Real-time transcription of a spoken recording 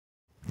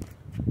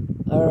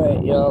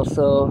Alright, y'all,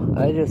 so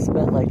I just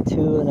spent like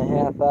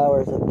 2.5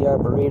 hours at the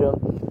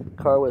arboretum.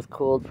 Car was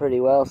cooled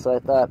pretty well, so I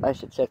thought I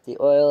should check the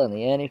oil and the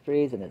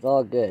antifreeze, and it's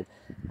all good.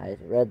 I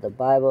read the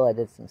Bible, I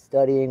did some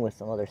studying with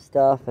some other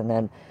stuff, and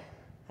then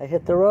I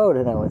hit the road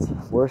and I was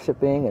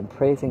worshiping and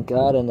praising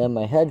God, and then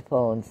my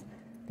headphones,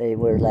 they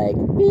were like,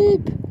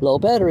 beep, low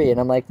battery, and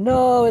I'm like,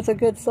 no, it's a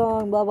good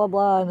song, blah, blah,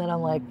 blah, and then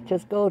I'm like,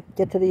 just go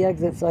get to the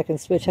exit so I can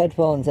switch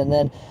headphones, and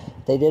then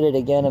they did it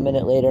again a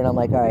minute later, and I'm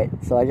like, alright,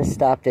 so I just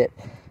stopped it,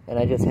 and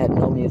I just had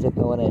no music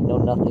going, I had no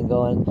nothing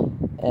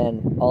going,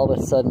 and all of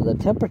a sudden the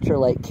temperature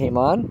light came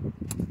on,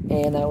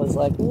 and I was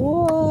like,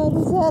 what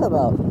is that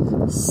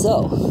about?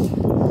 So,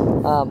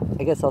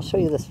 I guess I'll show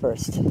you this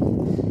first.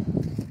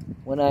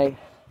 When I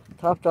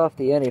topped off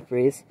the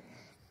antifreeze,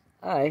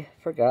 I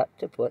forgot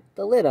to put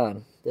the lid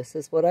on. This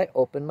is what I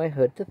opened my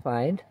hood to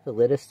find. The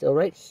lid is still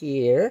right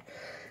here,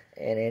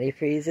 and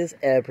antifreeze is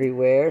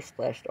everywhere,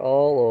 splashed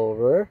all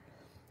over,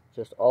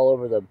 just all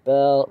over the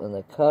belt and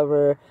the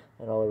cover,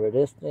 and all over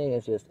this thing.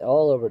 It's just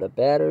all over the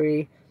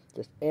battery,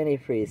 just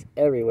antifreeze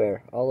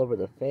everywhere, all over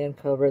the fan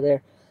cover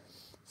there.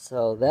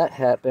 So that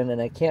happened,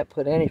 and I can't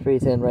put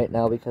antifreeze in right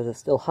now because it's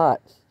still hot.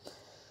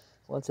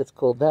 Once it's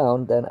cooled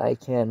down, then I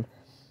can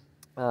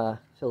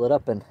fill it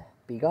up and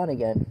be gone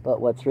again. But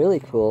what's really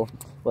cool,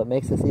 what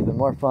makes this even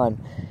more fun,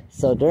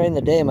 so during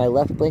the day my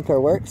left blinker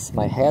works,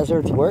 my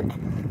hazards work,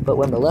 but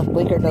when the left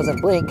blinker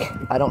doesn't blink,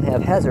 I don't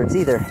have hazards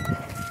either.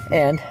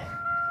 And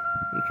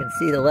you can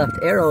see the left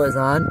arrow is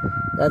on.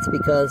 That's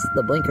because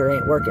the blinker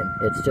ain't working.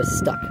 It's just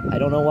stuck. I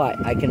don't know why.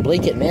 I can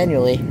blink it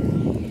manually,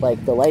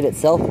 like the light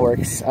itself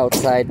works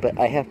outside, but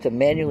I have to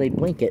manually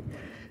blink it.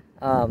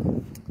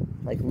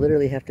 Like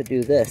literally have to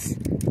do this,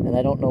 and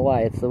I don't know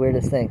why. It's the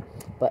weirdest thing.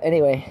 But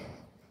anyway,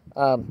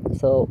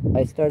 so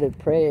I started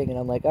praying, and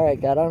I'm like, all right,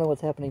 God, I don't know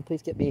what's happening.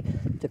 Please get me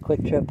to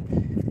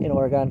KwikTrip in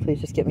Oregon. Please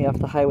just get me off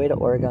the highway to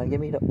Oregon. Get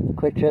me to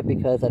KwikTrip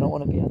because I don't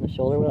want to be on the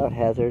shoulder without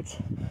hazards.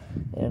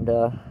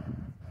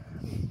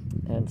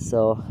 And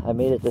so I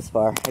made it this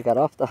far. I got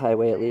off the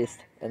highway at least,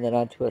 and then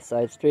onto a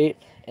side street,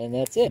 and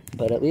that's it.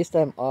 But at least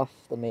I'm off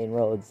the main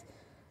roads.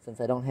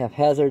 Since I don't have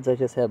hazards, I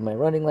just have my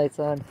running lights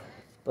on.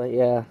 But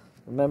yeah,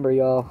 remember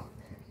y'all,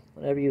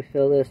 whenever you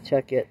fill this,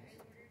 check it,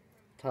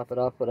 top it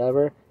off,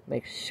 whatever.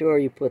 Make sure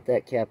you put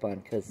that cap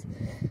on, because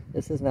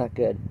this is not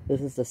good.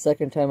 This is the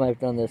second time I've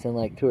done this in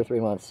like 2 or 3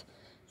 months.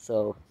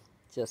 So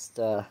just,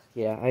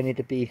 yeah, I need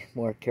to be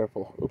more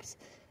careful. Oops.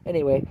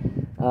 Anyway,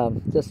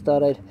 just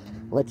thought I'd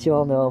let you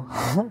all know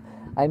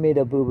I made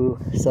a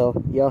boo-boo.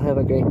 So y'all have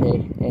a great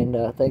day,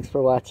 and thanks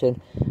for watching.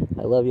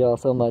 I love you all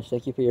so much.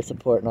 Thank you for your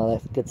support and all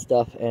that good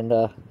stuff.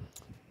 And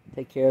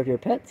take care of your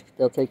pets.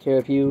 They'll take care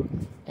of you.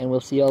 And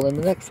we'll see y'all in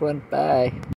the next one. Bye.